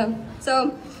awesome.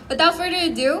 So without further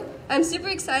ado, I'm super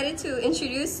excited to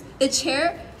introduce the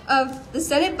chair of the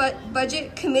Senate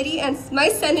Budget Committee and my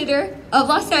Senator of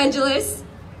Los Angeles,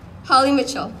 Holly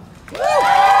Mitchell.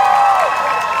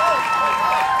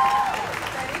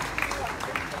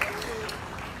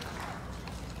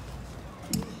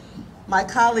 My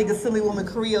colleague, Assemblywoman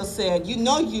Carrillo, said, you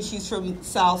know she's from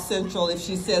South Central if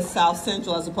she says South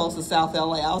Central as opposed to South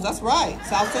LA. That's right,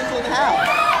 South Central in the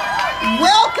house.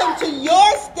 Welcome to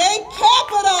your state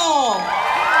capital.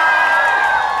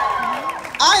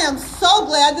 I am so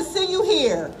glad to see you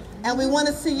here, and we want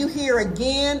to see you here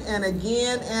again and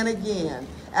again and again.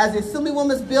 As the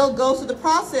Assemblywoman's bill goes through the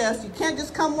process, you can't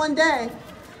just come one day.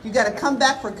 You got to come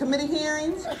back for committee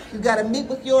hearings. You got to meet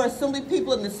with your assembly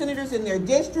people and the senators in their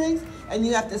districts, and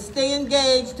you have to stay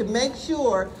engaged to make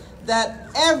sure that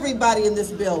everybody in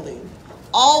this building,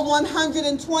 all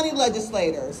 120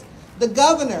 legislators, the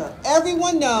governor,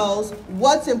 everyone knows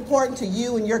what's important to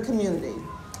you and your community.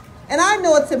 And I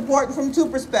know it's important from two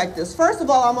perspectives. First of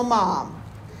all, I'm a mom.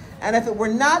 And if it were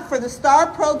not for the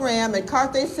STAR program at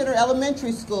Carthay Center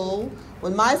Elementary School,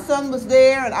 when my son was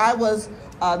there and I was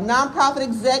a nonprofit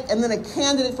exec and then a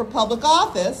candidate for public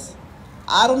office,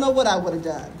 I don't know what I would have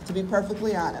done, to be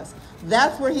perfectly honest.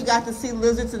 That's where he got to see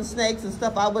lizards and snakes and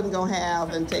stuff I wasn't going to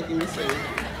have and take him to see.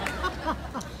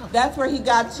 That's where he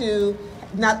got to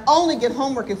not only get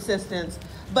homework assistance,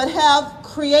 but have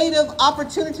creative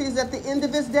opportunities at the end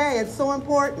of his day. It's so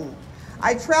important.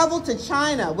 I traveled to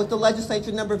China with the legislature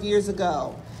a number of years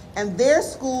ago, and their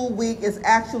school week is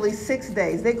actually 6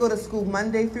 days. They go to school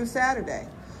Monday through Saturday.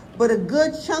 But a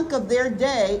good chunk of their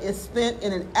day is spent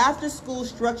in an after-school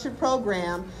structured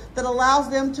program that allows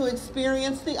them to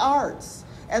experience the arts.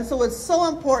 And so it's so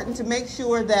important to make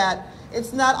sure that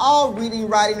it's not all reading,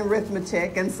 writing,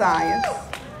 arithmetic, and science,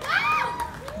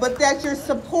 but that you're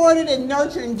supported and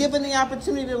nurtured and given the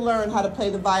opportunity to learn how to play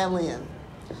the violin.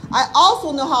 I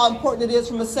also know how important it is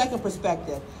from a second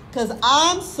perspective, because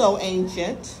I'm so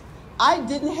ancient, I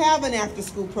didn't have an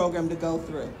after-school program to go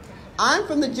through. I'm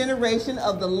from the generation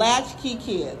of the latchkey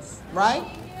kids, right?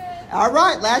 All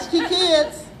right, latchkey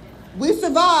kids. We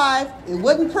survived. It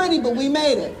wasn't pretty, but we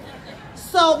made it.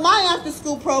 So my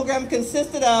after-school program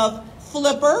consisted of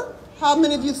Flipper. How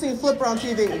many of you have seen Flipper on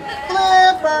TV?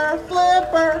 Flipper,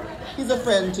 Flipper. He's a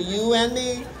friend to you and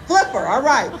me. Flipper, all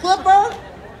right, Flipper.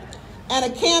 And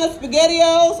a can of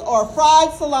SpaghettiOs or a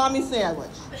fried salami sandwich.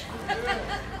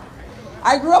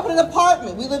 I grew up in an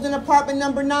apartment. We lived in apartment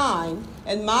number 9.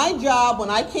 And my job when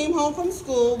I came home from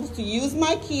school was to use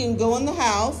my key and go in the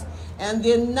house and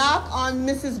then knock on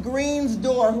Mrs. Green's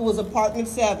door, who was apartment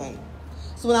 7.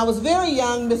 So when I was very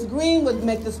young, Miss Green would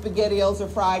make the SpaghettiOs or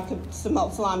fried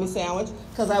salami sandwich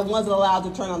because I wasn't allowed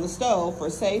to turn on the stove for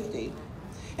safety.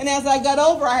 And as I got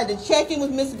over, I had to check in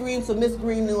with Miss Green so Miss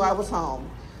Green knew I was home.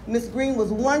 Miss Green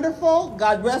was wonderful.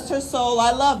 God rest her soul.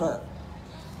 I love her.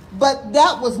 But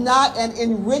that was not an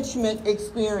enrichment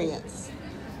experience,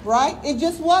 right? It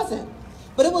just wasn't.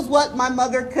 But it was what my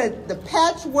mother could, the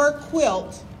patchwork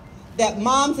quilt that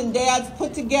moms and dads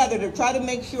put together to try to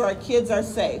make sure our kids are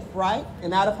safe, right?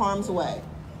 And out of harm's way.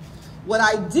 What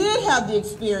I did have the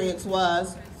experience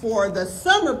was, for the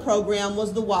summer program,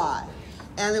 was the Y.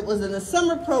 And it was in the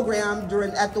summer program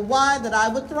at the Y that I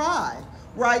would thrive,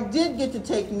 where I did get to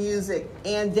take music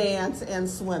and dance and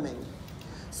swimming.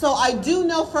 So I do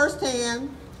know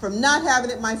firsthand, from not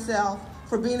having it myself,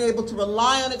 for being able to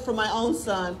rely on it for my own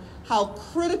son, how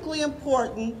critically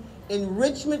important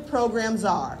enrichment programs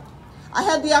are. I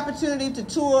had the opportunity to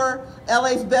tour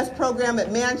LA's best program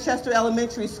at Manchester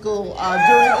Elementary School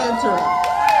during interim.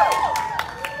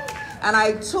 And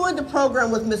I toured the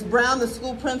program with Miss Brown, the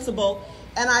school principal,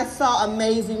 and I saw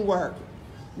amazing work.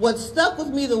 What stuck with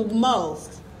me the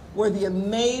most were the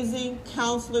amazing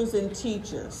counselors and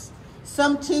teachers.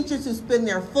 Some teachers who spend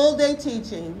their full day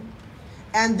teaching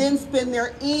and then spend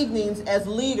their evenings as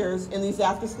leaders in these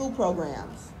after-school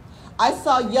programs. I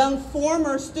saw young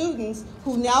former students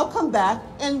who now come back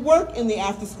and work in the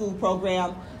after-school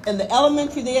program in the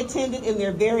elementary they attended in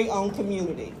their very own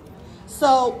community.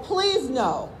 So please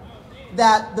know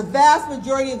that the vast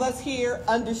majority of us here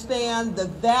understand the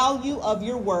value of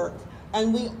your work,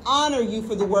 and we honor you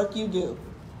for the work you do.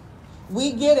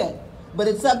 We get it, but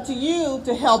it's up to you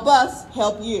to help us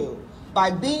help you. By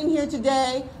being here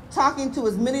today, talking to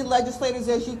as many legislators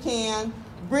as you can,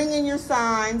 bringing your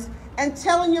signs, and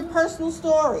telling your personal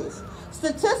stories.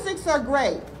 Statistics are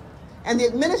great, and the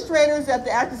administrators at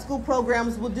the after-school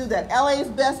programs will do that. LA's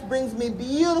Best brings me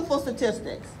beautiful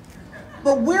statistics,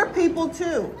 but we're people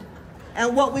too,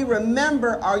 and what we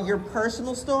remember are your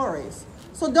personal stories.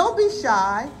 So don't be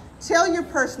shy. Tell your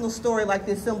personal story like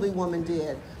the Assemblywoman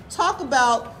did. Talk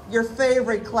about your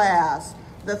favorite class,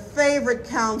 the favorite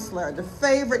counselor, the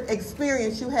favorite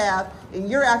experience you have in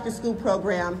your after-school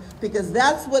program, because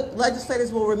that's what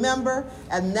legislators will remember,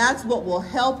 and that's what will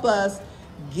help us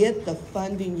get the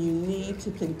funding you need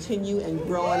to continue and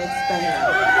grow and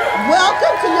expand.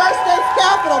 Welcome to your state's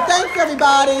capital. Thanks,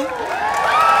 everybody.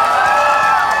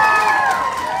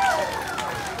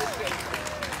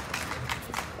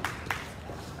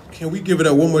 Can we give it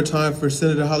up one more time for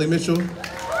Senator Holly Mitchell?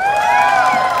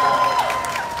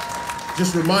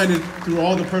 Just reminded through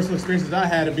all the personal experiences I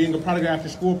had of being a product of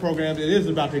after-school programs, it is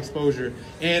about the exposure.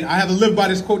 And I have to live by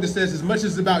this quote that says, as much as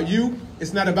it's about you,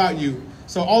 it's not about you.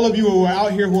 So all of you who are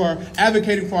out here who are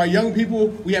advocating for our young people,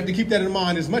 we have to keep that in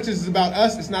mind. As much as it's about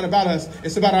us, it's not about us.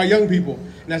 It's about our young people.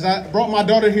 And as I brought my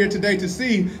daughter here today to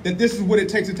see that this is what it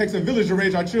takes a village to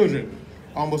raise our children.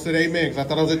 I almost said amen because I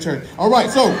thought I was at church. All right,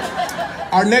 so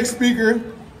our next speaker,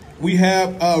 we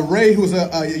have Ray, who's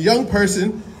a young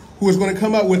person who is going to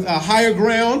come up with a higher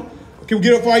ground. Can we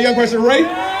get up for our young person, Ray?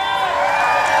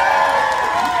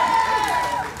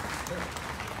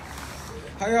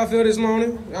 How y'all feel this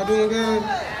morning? Y'all doing good?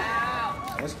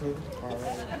 That's cool.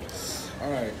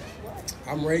 All right.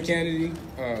 I'm Ray Kennedy.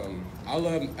 I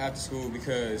love after school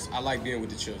because I like being with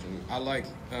the children. I like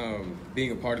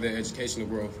being a part of their educational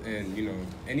growth and, you know,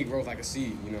 any growth I can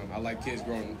see. You know, I like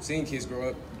seeing kids grow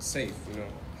up safe, you know.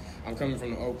 I'm coming from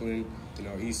the Oakland, you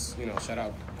know, East, you know, shout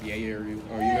out the area, or, you know.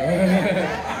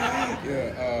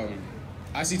 Yeah,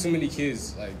 I see too many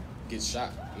kids, like, get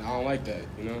shot, and I don't like that,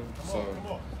 you know. So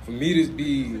for me to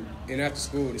be in after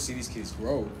school, to see these kids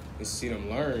grow, and to see them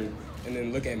learn, and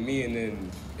then look at me, and then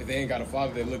if they ain't got a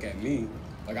father, they look at me.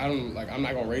 Like, I'm not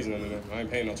gonna raise none of them. I ain't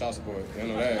paying no child support, you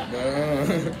know that.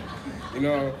 But, you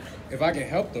know, if I can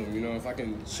help them, you know, if I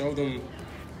can show them,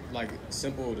 like,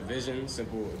 simple division,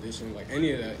 simple addition, like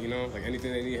any of that, you know, like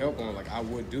anything they need help on, like I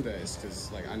would do that. It's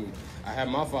because, like, I have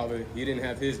my father, he didn't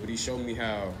have his, but he showed me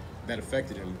how that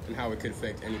affected him and how it could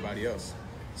affect anybody else.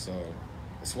 So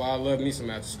that's why I love me some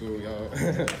after school, y'all.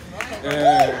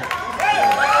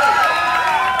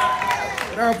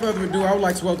 Without further ado, I would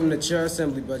like to welcome the Chair of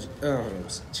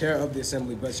the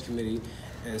Assembly Budget Committee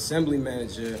and Assembly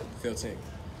Manager Phil Tink.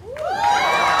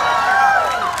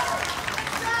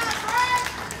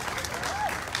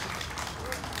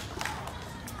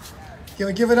 Can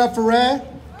we give it up for Ray?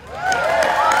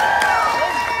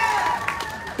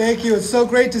 Thank you. It's so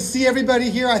great to see everybody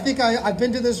here. I think I've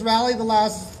been to this rally the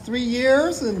last 3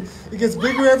 years, and it gets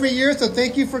bigger every year. So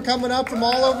thank you for coming up from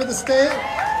all over the state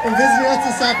and visiting us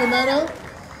in Sacramento.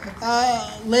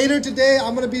 Later today,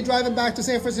 I'm going to be driving back to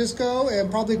San Francisco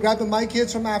and probably grabbing my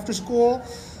kids from after school.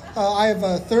 I have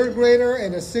a 3rd grader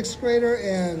and a 6th grader,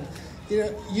 and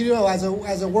you know, as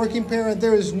a working parent,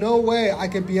 there is no way I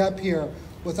could be up here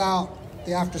without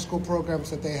the after-school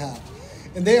programs that they have.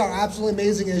 And they are absolutely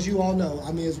amazing, as you all know.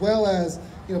 I mean, as well as,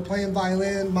 you know, playing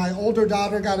violin. My older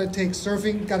daughter got to take a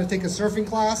surfing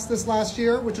class this last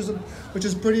year, which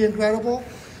is pretty incredible.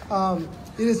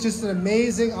 It is just an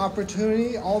amazing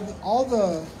opportunity. All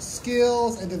the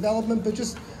skills and development, but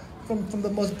just from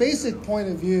the most basic point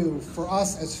of view for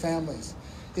us as families,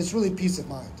 it's really peace of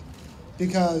mind,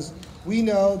 because we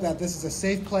know that this is a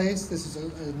safe place. This is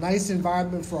a nice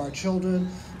environment for our children.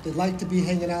 They like to be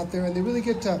hanging out there, and they really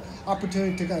get to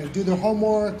opportunity to kind of do their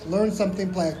homework, learn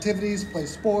something, play activities, play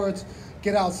sports,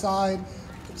 get outside.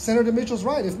 Senator Mitchell's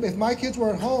right. If my kids were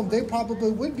at home, they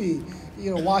probably would be, you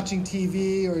know, watching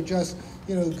TV or just,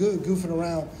 you know, goofing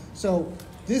around. So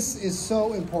this is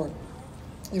so important.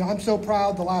 You know, I'm so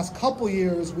proud the last couple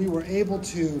years we were able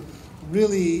to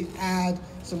really add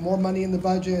some more money in the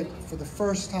budget for the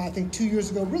first time, I think 2 years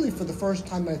ago, really for the first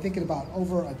time, I think in about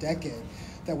over a decade,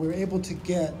 that we were able to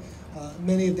get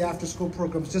many of the after-school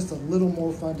programs just a little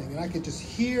more funding. And I could just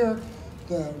hear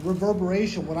the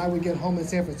reverberation when I would get home in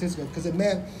San Francisco, because it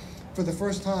meant for the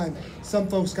first time some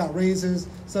folks got raises,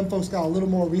 some folks got a little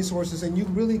more resources, and you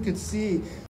really could see